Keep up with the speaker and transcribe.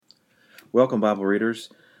Welcome, Bible readers.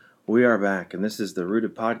 We are back, and this is the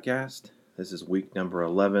Rooted Podcast. This is week number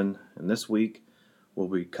 11, and this week we'll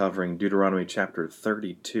be covering Deuteronomy chapter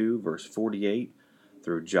 32, verse 48,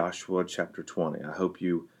 through Joshua chapter 20. I hope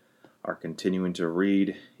you are continuing to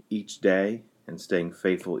read each day and staying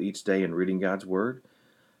faithful each day in reading God's Word.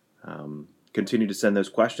 Continue to send those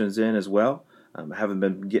questions in as well. I haven't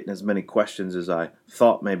been getting as many questions as I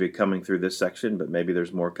thought maybe coming through this section, but maybe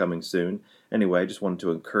there's more coming soon. Anyway, I just wanted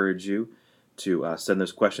to encourage you to send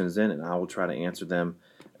those questions in, and I will try to answer them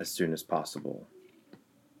as soon as possible.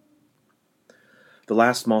 The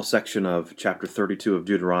last small section of chapter 32 of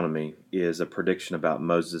Deuteronomy is a prediction about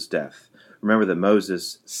Moses' death. Remember that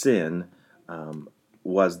Moses' sin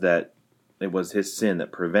was that it was his sin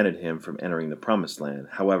that prevented him from entering the Promised Land.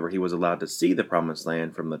 However, he was allowed to see the Promised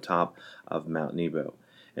Land from the top of Mount Nebo.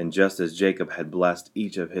 And just as Jacob had blessed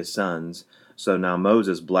each of his sons, so now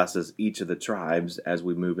Moses blesses each of the tribes as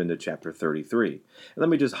we move into chapter 33. And let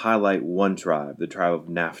me just highlight one tribe, the tribe of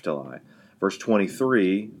Naphtali. Verse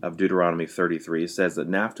 23 of Deuteronomy 33 says that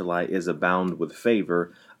Naphtali is abound with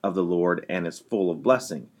favor of the Lord and is full of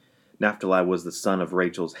blessing. Naphtali was the son of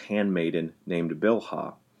Rachel's handmaiden named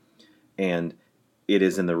Bilhah. And it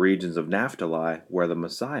is in the regions of Naphtali where the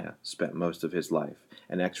Messiah spent most of his life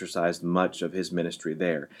and exercised much of his ministry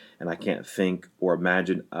there. And I can't think or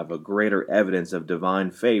imagine of a greater evidence of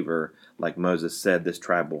divine favor, like Moses said this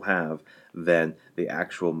tribe will have, than the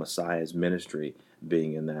actual Messiah's ministry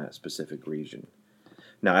being in that specific region.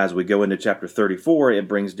 Now, as we go into chapter 34, it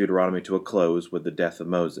brings Deuteronomy to a close with the death of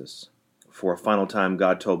Moses. For a final time,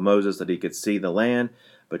 God told Moses that he could see the land,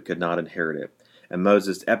 but could not inherit it. And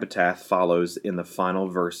Moses' epitaph follows in the final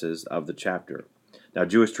verses of the chapter. Now,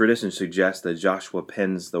 Jewish tradition suggests that Joshua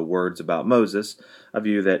pens the words about Moses, a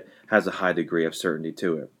view that has a high degree of certainty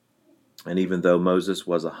to it. And even though Moses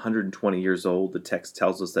was 120 years old, the text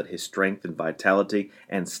tells us that his strength and vitality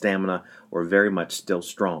and stamina were very much still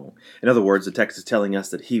strong. In other words, the text is telling us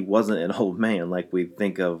that he wasn't an old man like we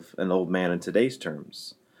think of an old man in today's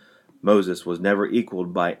terms. Moses was never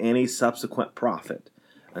equaled by any subsequent prophet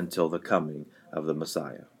until the coming of the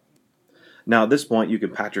Messiah. Now, at this point, you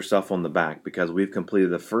can pat yourself on the back because we've completed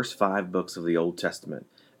the first 5 books of the Old Testament,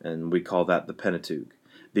 and we call that the Pentateuch.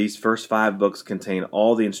 These first 5 books contain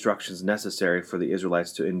all the instructions necessary for the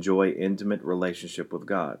Israelites to enjoy intimate relationship with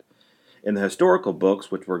God. In the historical books,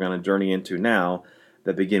 which we're going to journey into now,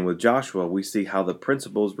 that begin with Joshua, we see how the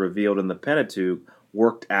principles revealed in the Pentateuch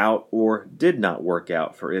worked out or did not work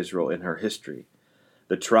out for Israel in her history.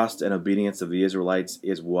 The trust and obedience of the Israelites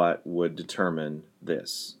is what would determine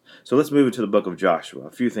this. So let's move into the book of Joshua.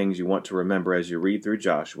 A few things you want to remember as you read through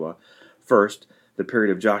Joshua. First, the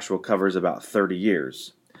period of Joshua covers about 30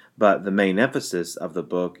 years. But the main emphasis of the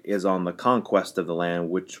book is on the conquest of the land,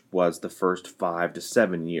 which was the first 5 to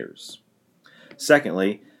 7 years.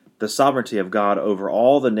 Secondly, the sovereignty of God over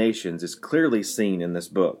all the nations is clearly seen in this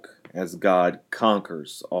book, as God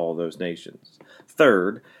conquers all those nations.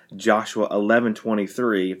 Third, Joshua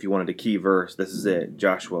 11:23, if you wanted a key verse, this is it.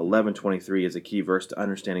 Joshua 11:23 is a key verse to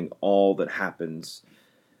understanding all that happens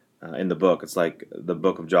in the book. It's like the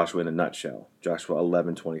book of Joshua in a nutshell, Joshua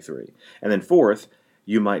 11:23. And then fourth,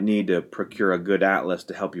 you might need to procure a good atlas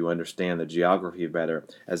to help you understand the geography better,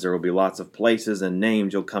 as there will be lots of places and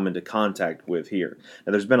names you'll come into contact with here.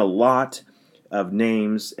 Now, there's been a lot of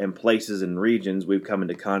names and places and regions we've come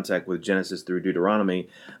into contact with Genesis through Deuteronomy,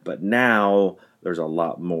 but now there's a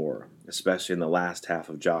lot more, especially in the last half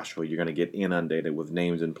of Joshua. You're going to get inundated with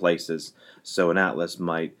names and places, so an atlas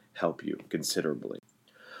might help you considerably.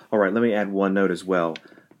 All right, let me add one note as well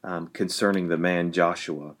concerning the man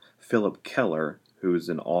Joshua. Philip Keller, who's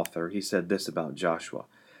an author, he said this about Joshua.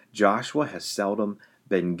 Joshua has seldom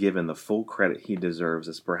been given the full credit he deserves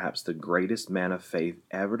as perhaps the greatest man of faith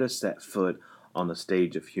ever to set foot on the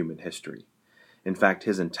stage of human history. In fact,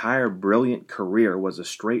 his entire brilliant career was a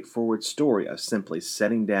straightforward story of simply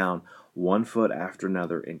setting down one foot after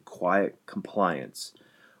another in quiet compliance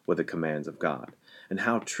with the commands of God. And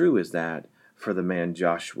how true is that for the man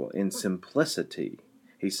Joshua? In simplicity,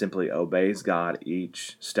 he simply obeys God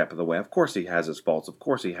each step of the way. Of course he has his faults. Of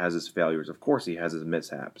course he has his failures. Of course he has his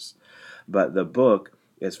mishaps. But the book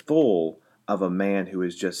is full of a man who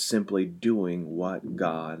is just simply doing what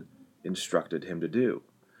God instructed him to do.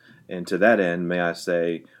 And to that end, may I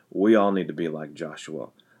say, we all need to be like Joshua,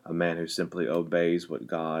 a man who simply obeys what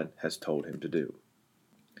God has told him to do.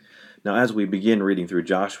 Now, as we begin reading through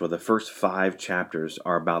Joshua, the first 5 chapters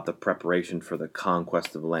are about the preparation for the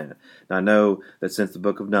conquest of the land. Now, I know that since the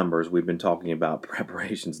book of Numbers, we've been talking about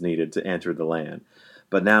preparations needed to enter the land.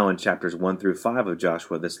 But now in chapters 1 through 5 of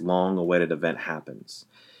Joshua, this long-awaited event happens.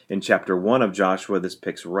 In chapter 1 of Joshua, this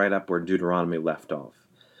picks right up where Deuteronomy left off.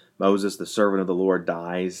 Moses, the servant of the Lord,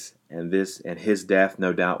 dies, and his death,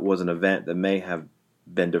 no doubt, was an event that may have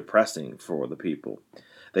been depressing for the people.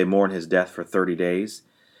 They mourn his death for 30 days,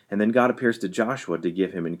 and then God appears to Joshua to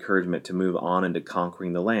give him encouragement to move on into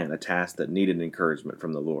conquering the land, a task that needed encouragement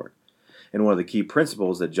from the Lord. And one of the key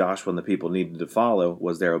principles that Joshua and the people needed to follow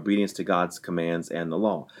was their obedience to God's commands and the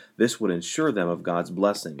law. This would ensure them of God's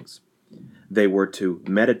blessings. They were to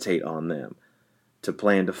meditate on them, to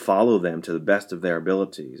plan to follow them to the best of their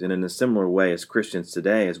abilities. And in a similar way as Christians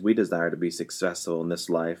today, as we desire to be successful in this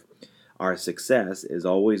life, our success is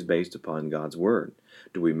always based upon God's Word.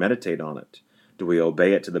 Do we meditate on it? Do we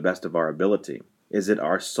obey it to the best of our ability? Is it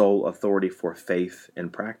our sole authority for faith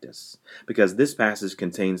and practice? Because this passage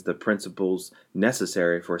contains the principles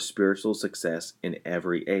necessary for spiritual success in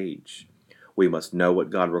every age. We must know what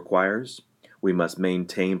God requires. We must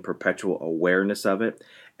maintain perpetual awareness of it,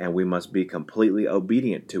 and we must be completely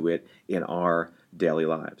obedient to it in our daily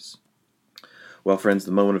lives. Well, friends,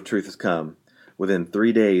 the moment of truth has come. Within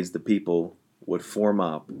 3 days, the people would form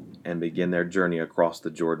up and begin their journey across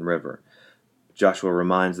the Jordan River. Joshua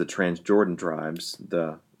reminds the Transjordan tribes,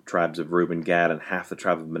 the tribes of Reuben, Gad, and half the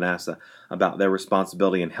tribe of Manasseh, about their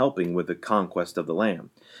responsibility in helping with the conquest of the land.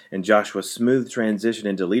 And Joshua's smooth transition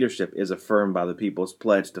into leadership is affirmed by the people's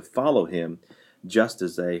pledge to follow him just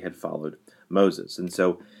as they had followed Moses. And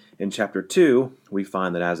so in chapter 2, we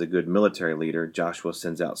find that as a good military leader, Joshua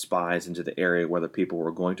sends out spies into the area where the people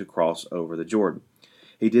were going to cross over the Jordan.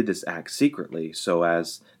 He did this act secretly so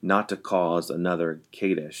as not to cause another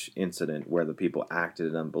Kadesh incident where the people acted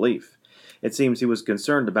in unbelief. It seems he was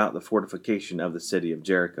concerned about the fortification of the city of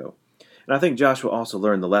Jericho. And I think Joshua also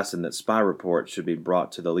learned the lesson that spy reports should be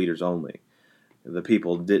brought to the leaders only. The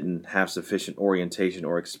people didn't have sufficient orientation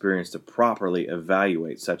or experience to properly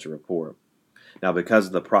evaluate such a report. Now, because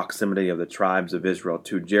of the proximity of the tribes of Israel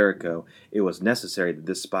to Jericho, it was necessary that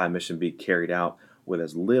this spy mission be carried out with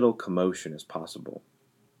as little commotion as possible.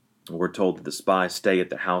 We're told that the spies stay at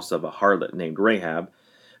the house of a harlot named Rahab. Have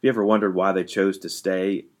you ever wondered why they chose to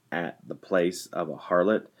stay at the place of a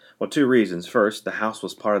harlot? Well, 2 reasons. First, the house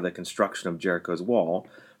was part of the construction of Jericho's wall,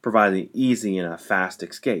 providing easy and a fast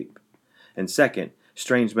escape. And second,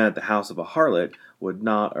 strange men at the house of a harlot would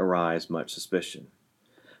not arouse much suspicion.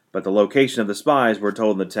 But the location of the spies, we're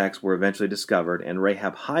told in the text, were eventually discovered, and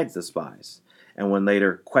Rahab hides the spies. And when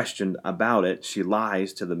later questioned about it, she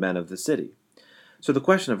lies to the men of the city. So the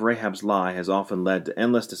question of Rahab's lie has often led to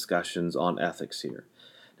endless discussions on ethics here.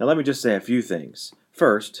 Now let me just say a few things.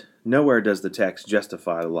 First, nowhere does the text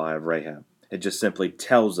justify the lie of Rahab. It just simply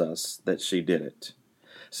tells us that she did it.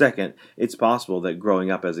 Second, it's possible that growing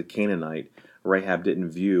up as a Canaanite, Rahab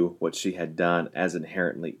didn't view what she had done as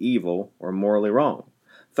inherently evil or morally wrong.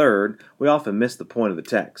 Third, we often miss the point of the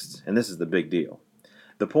text, and this is the big deal.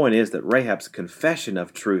 The point is that Rahab's confession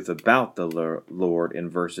of truth about the Lord in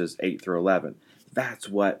verses 8 through 11, that's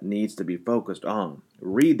what needs to be focused on.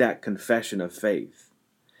 Read that confession of faith.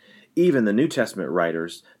 Even the New Testament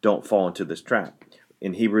writers don't fall into this trap.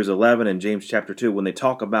 In Hebrews 11 and James chapter 2, when they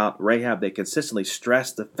talk about Rahab, they consistently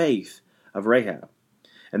stress the faith of Rahab.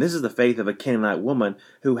 And this is the faith of a Canaanite woman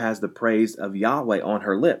who has the praise of Yahweh on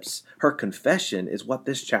her lips. Her confession is what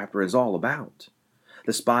this chapter is all about.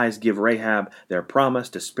 The spies give Rahab their promise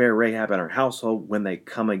to spare Rahab and her household when they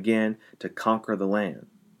come again to conquer the land.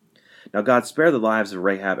 Now God spared the lives of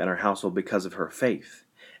Rahab and her household because of her faith.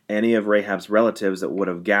 Any of Rahab's relatives that would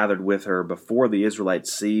have gathered with her before the Israelite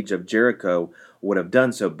siege of Jericho would have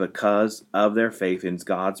done so because of their faith in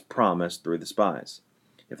God's promise through the spies.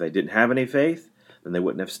 If they didn't have any faith, then they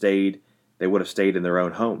wouldn't have stayed. They would have stayed in their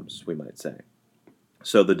own homes, we might say.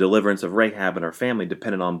 So the deliverance of Rahab and her family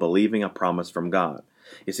depended on believing a promise from God.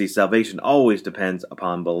 You see, salvation always depends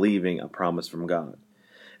upon believing a promise from God.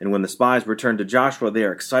 And when the spies return to Joshua, they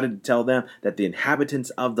are excited to tell them that the inhabitants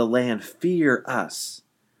of the land fear us,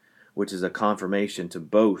 which is a confirmation to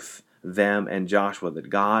both them and Joshua that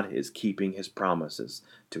God is keeping his promises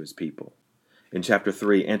to his people. In chapter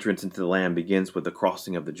 3, entrance into the land begins with the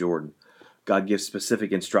crossing of the Jordan. God gives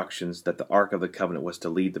specific instructions that the Ark of the Covenant was to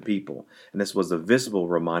lead the people, and this was a visible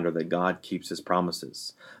reminder that God keeps his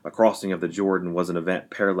promises. A crossing of the Jordan was an event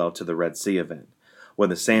parallel to the Red Sea event. When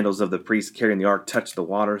the sandals of the priests carrying the ark touched the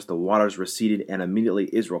waters receded, and immediately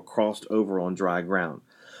Israel crossed over on dry ground.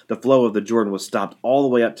 The flow of the Jordan was stopped all the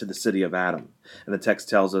way up to the city of Adam. And the text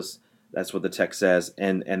tells us, that's what the text says,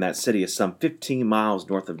 and that city is some 15 miles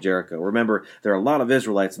north of Jericho. Remember, there are a lot of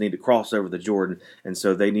Israelites that need to cross over the Jordan, and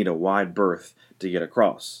so they need a wide berth to get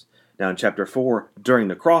across. Now in chapter 4, during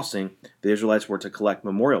the crossing, the Israelites were to collect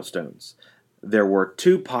memorial stones. There were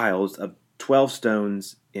 2 piles of 12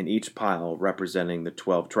 stones in each pile representing the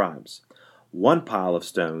 12 tribes. One pile of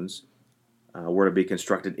stones were to be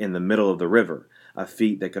constructed in the middle of the river, a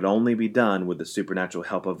feat that could only be done with the supernatural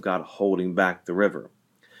help of God holding back the river.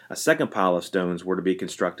 A second pile of stones were to be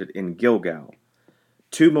constructed in Gilgal.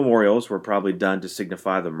 Two memorials were probably done to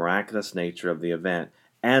signify the miraculous nature of the event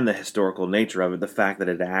and the historical nature of it, the fact that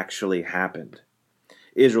it actually happened.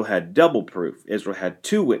 Israel had double proof. Israel had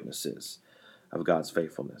two witnesses of God's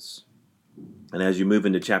faithfulness. And as you move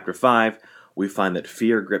into chapter 5, we find that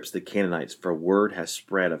fear grips the Canaanites, for word has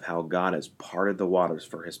spread of how God has parted the waters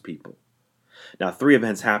for his people. Now, three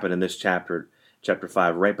events happen in this chapter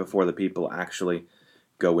 5, right before the people actually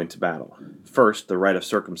go into battle. First, the rite of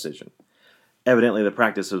circumcision. Evidently, the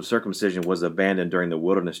practice of circumcision was abandoned during the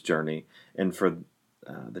wilderness journey, and for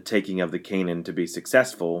the taking of the Canaan to be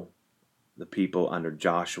successful, the people under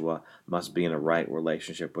Joshua must be in a right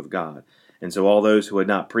relationship with God. And so all those who had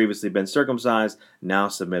not previously been circumcised now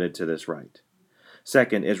submitted to this rite.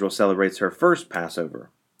 Second, Israel celebrates her first Passover,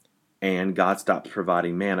 and God stops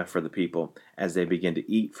providing manna for the people as they begin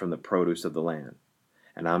to eat from the produce of the land.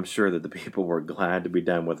 And I'm sure that the people were glad to be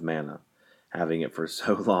done with manna, having it for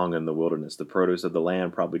so long in the wilderness. The produce of the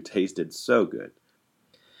land probably tasted so good.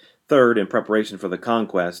 Third, in preparation for the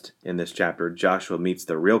conquest in this chapter, Joshua meets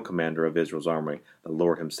the real commander of Israel's army, the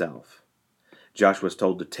Lord himself. Joshua is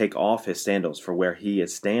told to take off his sandals, for where he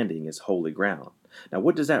is standing is holy ground. Now,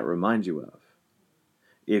 what does that remind you of?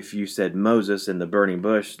 If you said Moses in the burning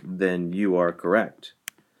bush, then you are correct.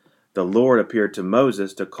 The Lord appeared to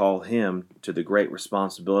Moses to call him to the great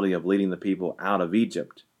responsibility of leading the people out of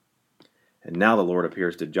Egypt. And now the Lord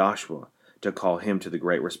appears to Joshua to call him to the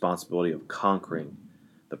great responsibility of conquering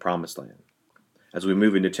the promised land. As we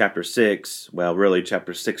move into chapter 6, well, really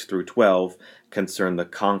chapters 6 through 12 concern the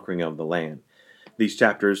conquering of the land. These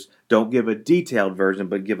chapters don't give a detailed version,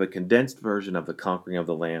 but give a condensed version of the conquering of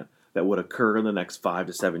the land that would occur in the next 5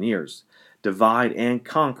 to 7 years. Divide and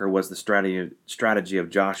conquer was the strategy of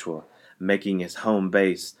Joshua, making his home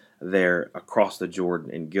base there across the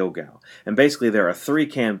Jordan in Gilgal. And basically there are three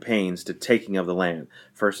campaigns to taking of the land.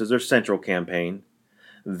 First is their central campaign,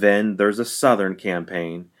 then there's a southern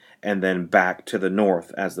campaign, and then back to the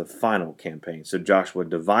north as the final campaign. So Joshua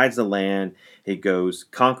divides the land, he goes,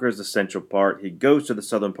 conquers the central part, he goes to the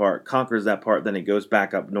southern part, conquers that part, then he goes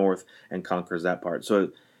back up north and conquers that part.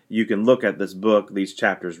 So you can look at this book, these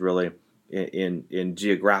chapters really, in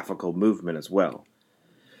geographical movement as well.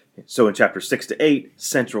 So in chapter 6 to 8,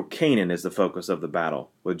 central Canaan is the focus of the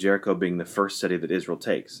battle, with Jericho being the first city that Israel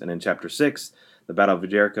takes. And in chapter 6, the battle of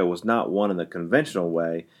Jericho was not won in the conventional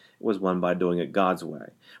way, it was won by doing it God's way.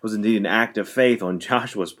 It was indeed an act of faith on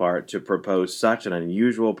Joshua's part to propose such an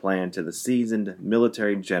unusual plan to the seasoned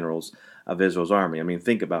military generals of Israel's army. I mean,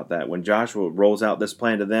 think about that. When Joshua rolls out this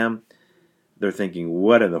plan to them, they're thinking,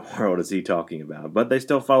 what in the world is he talking about? But they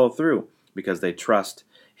still follow through because they trust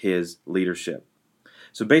his leadership.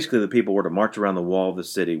 So basically the people were to march around the wall of the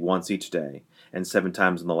city once each day, and 7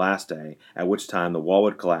 times on the last day, at which time the wall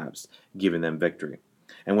would collapse, giving them victory.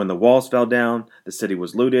 And when the walls fell down, the city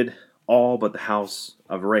was looted. All but the house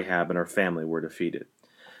of Rahab and her family were defeated.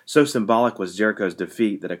 So symbolic was Jericho's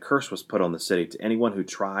defeat that a curse was put on the city to anyone who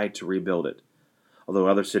tried to rebuild it. Although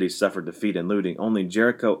other cities suffered defeat and looting, only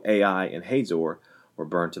Jericho, Ai, and Hazor were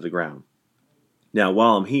burned to the ground. Now,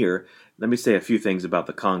 while I'm here, let me say a few things about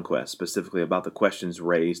the conquest, specifically about the questions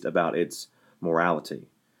raised about its morality.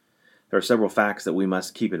 There are several facts that we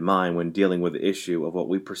must keep in mind when dealing with the issue of what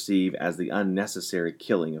we perceive as the unnecessary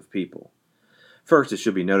killing of people. First, it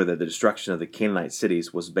should be noted that the destruction of the Canaanite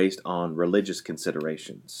cities was based on religious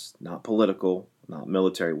considerations, not political, not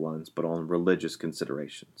military ones, but on religious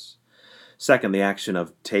considerations. Second, the action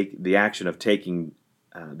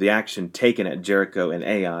taken at Jericho and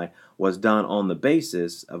Ai was done on the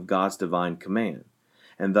basis of God's divine command,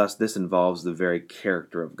 and thus this involves the very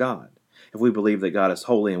character of God. If we believe that God is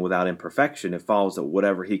holy and without imperfection, it follows that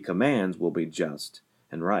whatever he commands will be just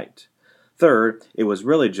and right. Third, it was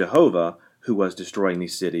really Jehovah who was destroying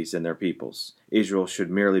these cities and their peoples. Israel should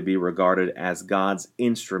merely be regarded as God's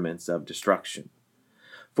instruments of destruction.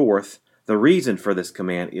 Fourth, the reason for this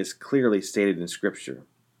command is clearly stated in Scripture.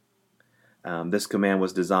 This command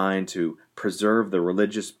was designed to preserve the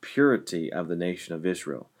religious purity of the nation of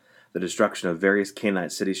Israel. The destruction of various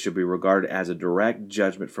Canaanite cities should be regarded as a direct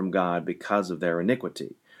judgment from God because of their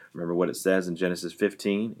iniquity. Remember what it says in Genesis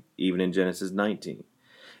 15, even in Genesis 19.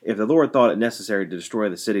 If the Lord thought it necessary to destroy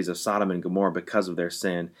the cities of Sodom and Gomorrah because of their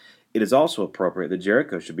sin, it is also appropriate that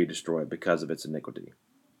Jericho should be destroyed because of its iniquity.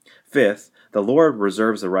 Fifth, the Lord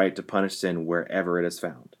reserves the right to punish sin wherever it is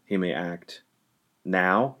found. He may act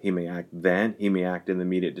Now he may act then, he may act in the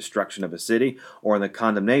immediate destruction of a city or in the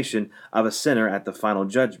condemnation of a sinner at the final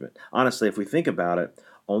judgment. Honestly, if we think about it,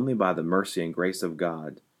 only by the mercy and grace of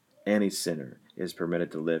God, any sinner is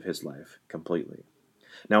permitted to live his life completely.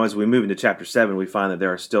 Now, as we move into chapter 7, we find that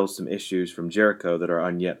there are still some issues from Jericho that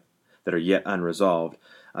are yet unresolved.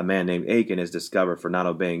 A man named Achan is discovered for not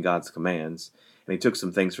obeying God's commands, and he took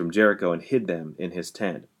some things from Jericho and hid them in his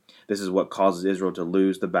tent. This is what causes Israel to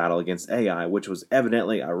lose the battle against Ai, which was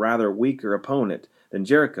evidently a rather weaker opponent than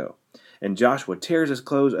Jericho. And Joshua tears his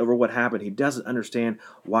clothes over what happened. He doesn't understand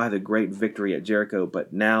why the great victory at Jericho,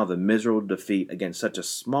 but now the miserable defeat against such a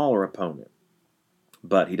smaller opponent.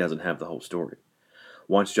 But he doesn't have the whole story.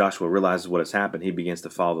 Once Joshua realizes what has happened, he begins to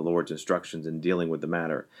follow the Lord's instructions in dealing with the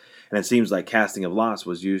matter. And it seems like casting of lots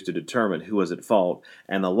was used to determine who was at fault,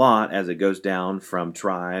 and the lot, as it goes down from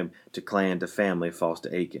tribe to clan to family, falls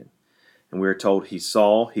to Achan. And we are told he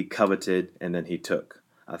saw, he coveted, and then he took.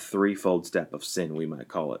 A threefold step of sin, we might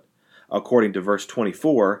call it. According to verse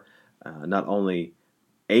 24, not only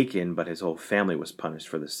Achan, but his whole family was punished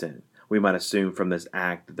for the sin. We might assume from this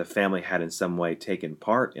act that the family had in some way taken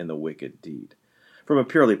part in the wicked deed. From a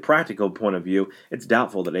purely practical point of view, it's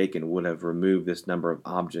doubtful that Achan would have removed this number of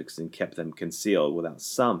objects and kept them concealed without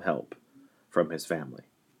some help from his family.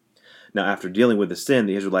 Now, after dealing with the sin,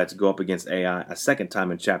 the Israelites go up against Ai a second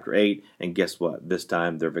time in chapter 8, and guess what? This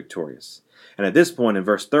time they're victorious. And at this point, in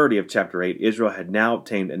verse 30 of chapter 8, Israel had now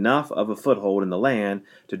obtained enough of a foothold in the land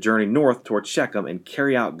to journey north toward Shechem and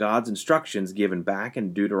carry out God's instructions given back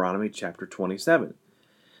in Deuteronomy chapter 27.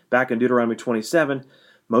 Back in Deuteronomy 27,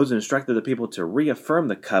 Moses instructed the people to reaffirm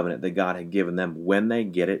the covenant that God had given them when they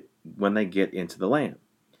get into the land.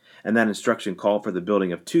 And that instruction called for the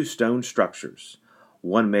building of 2 stone structures,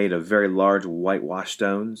 one made of very large whitewashed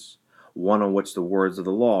stones, one on which the words of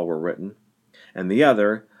the law were written, and the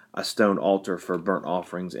other a stone altar for burnt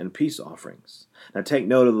offerings and peace offerings. Now take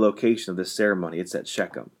note of the location of this ceremony. It's at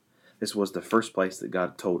Shechem. This was the first place that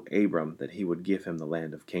God told Abram that he would give him the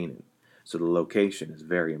land of Canaan. So the location is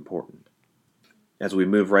very important. As we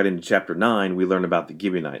move right into chapter 9, we learn about the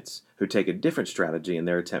Gibeonites, who take a different strategy in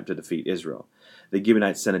their attempt to defeat Israel. The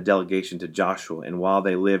Gibeonites sent a delegation to Joshua, and while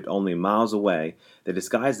they lived only miles away, they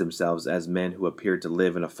disguised themselves as men who appeared to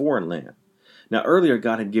live in a foreign land. Now, earlier,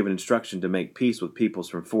 God had given instruction to make peace with peoples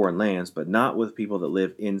from foreign lands, but not with people that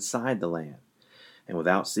live inside the land. And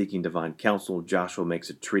without seeking divine counsel, Joshua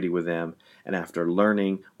makes a treaty with them, and after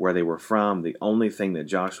learning where they were from, the only thing that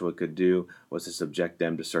Joshua could do was to subject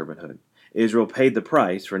them to servanthood. Israel paid the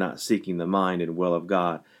price for not seeking the mind and will of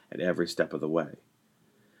God at every step of the way.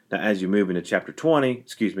 Now, as you move into chapter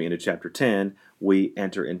 10, we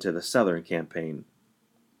enter into the southern campaign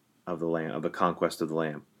of the conquest of the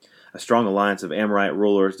land. A strong alliance of Amorite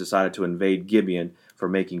rulers decided to invade Gibeon for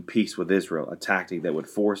making peace with Israel, a tactic that would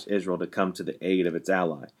force Israel to come to the aid of its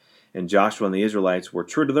ally. And Joshua and the Israelites were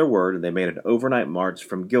true to their word, and they made an overnight march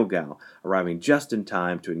from Gilgal, arriving just in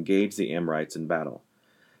time to engage the Amorites in battle.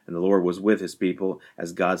 And the Lord was with his people,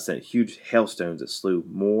 as God sent huge hailstones that slew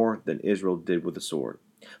more than Israel did with the sword.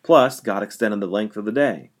 Plus, God extended the length of the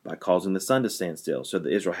day by causing the sun to stand still, so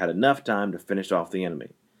that Israel had enough time to finish off the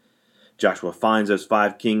enemy. Joshua finds those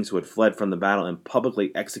 5 kings who had fled from the battle and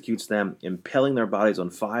publicly executes them, impaling their bodies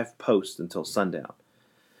on 5 posts until sundown.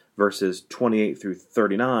 Verses 28 through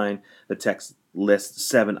 39, the text lists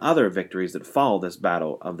 7 other victories that follow this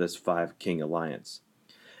battle of this 5-king alliance.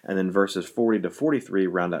 And then verses 40 to 43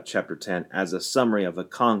 round out chapter 10 as a summary of the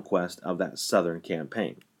conquest of that southern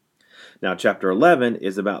campaign. Now, chapter 11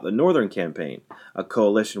 is about the northern campaign. A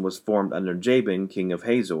coalition was formed under Jabin, king of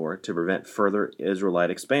Hazor, to prevent further Israelite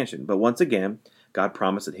expansion. But once again, God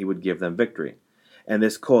promised that he would give them victory. And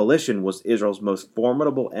this coalition was Israel's most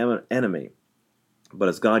formidable enemy. But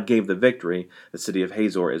as God gave the victory, the city of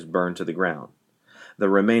Hazor is burned to the ground. The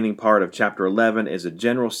remaining part of chapter 11 is a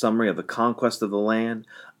general summary of the conquest of the land.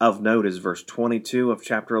 Of note is verse 22 of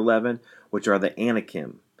chapter 11, which are the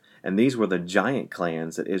Anakim. And these were the giant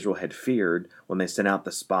clans that Israel had feared when they sent out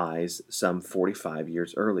the spies some 45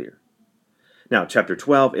 years earlier. Now, chapter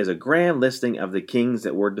 12 is a grand listing of the kings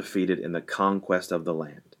that were defeated in the conquest of the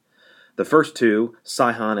land. The first 2,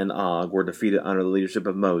 Sihon and Og, were defeated under the leadership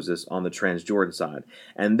of Moses on the Transjordan side.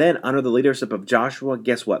 And then under the leadership of Joshua,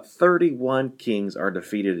 guess what? 31 kings are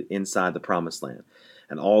defeated inside the Promised Land.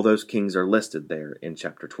 And all those kings are listed there in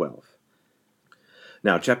chapter 12.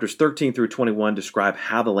 Now, chapters 13 through 21 describe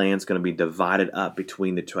how the land's going to be divided up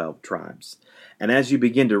between the 12 tribes. And as you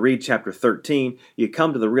begin to read chapter 13, you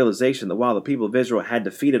come to the realization that while the people of Israel had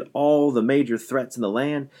defeated all the major threats in the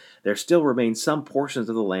land, there still remained some portions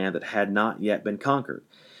of the land that had not yet been conquered.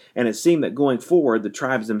 And it seemed that going forward, the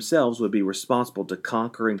tribes themselves would be responsible to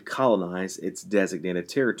conquer and colonize its designated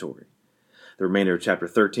territory. The remainder of chapter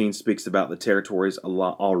 13 speaks about the territories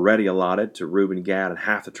already allotted to Reuben, Gad, and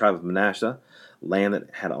half the tribe of Manasseh, land that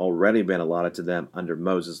had already been allotted to them under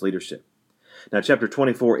Moses' leadership. Now, chapter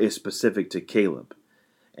 24 is specific to Caleb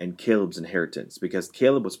and Caleb's inheritance, because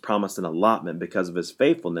Caleb was promised an allotment because of his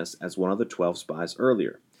faithfulness as one of the 12 spies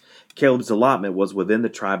earlier. Caleb's allotment was within the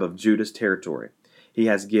tribe of Judah's territory. He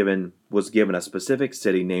was given a specific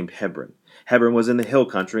city named Hebron. Hebron was in the hill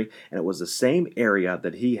country, and it was the same area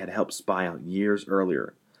that he had helped spy out years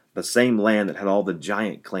earlier, the same land that had all the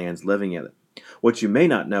giant clans living in it. What you may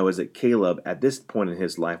not know is that Caleb, at this point in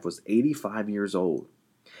his life, was 85 years old,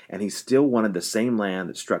 and he still wanted the same land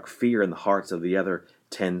that struck fear in the hearts of the other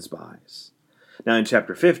 10 spies. Now, in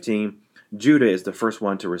chapter 15, Judah is the first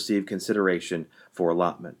one to receive consideration for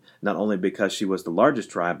allotment, not only because she was the largest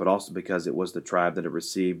tribe, but also because it was the tribe that had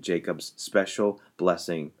received Jacob's special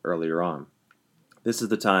blessing earlier on. This is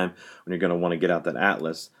the time when you're going to want to get out that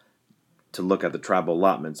atlas to look at the tribal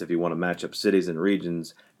allotments if you want to match up cities and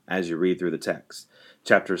regions as you read through the text.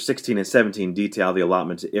 Chapters 16 and 17 detail the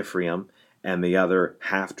allotment to Ephraim and the other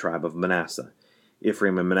half-tribe of Manasseh.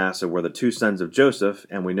 Ephraim and Manasseh were the two sons of Joseph,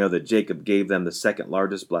 and we know that Jacob gave them the second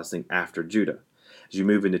largest blessing after Judah. As you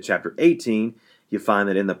move into chapter 18, you find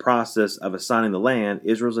that in the process of assigning the land,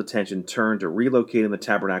 Israel's attention turned to relocating the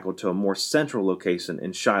tabernacle to a more central location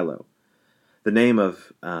in Shiloh. The name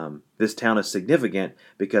of this town is significant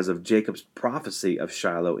because of Jacob's prophecy of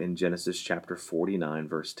Shiloh in Genesis chapter 49,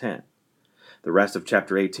 verse 10. The rest of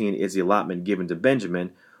chapter 18 is the allotment given to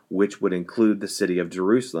Benjamin, which would include the city of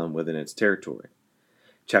Jerusalem within its territory.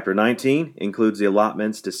 Chapter 19 includes the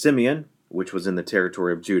allotments to Simeon, which was in the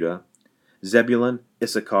territory of Judah, Zebulun,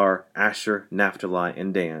 Issachar, Asher, Naphtali,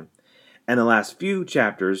 and Dan. And the last few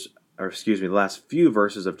verses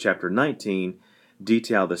of chapter 19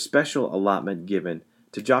 detail the special allotment given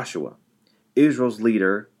to Joshua. Israel's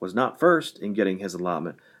leader was not first in getting his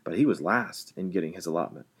allotment, but he was last in getting his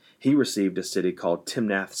allotment. He received a city called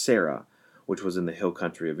Timnath-Serah, which was in the hill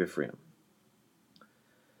country of Ephraim.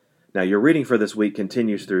 Now, your reading for this week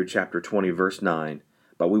continues through chapter 20, verse 9,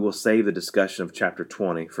 but we will save the discussion of chapter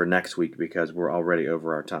 20 for next week because we're already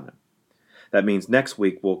over our time. That means next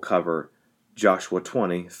week we'll cover Joshua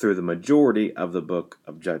 20 through the majority of the book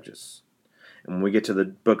of Judges. And when we get to the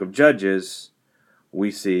book of Judges, we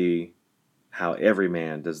see how every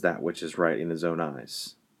man does that which is right in his own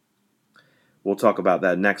eyes. We'll talk about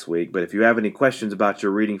that next week, but if you have any questions about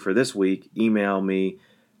your reading for this week, email me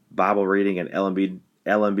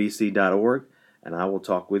BibleReading@lmbc.org, and I will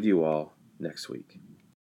talk with you all next week.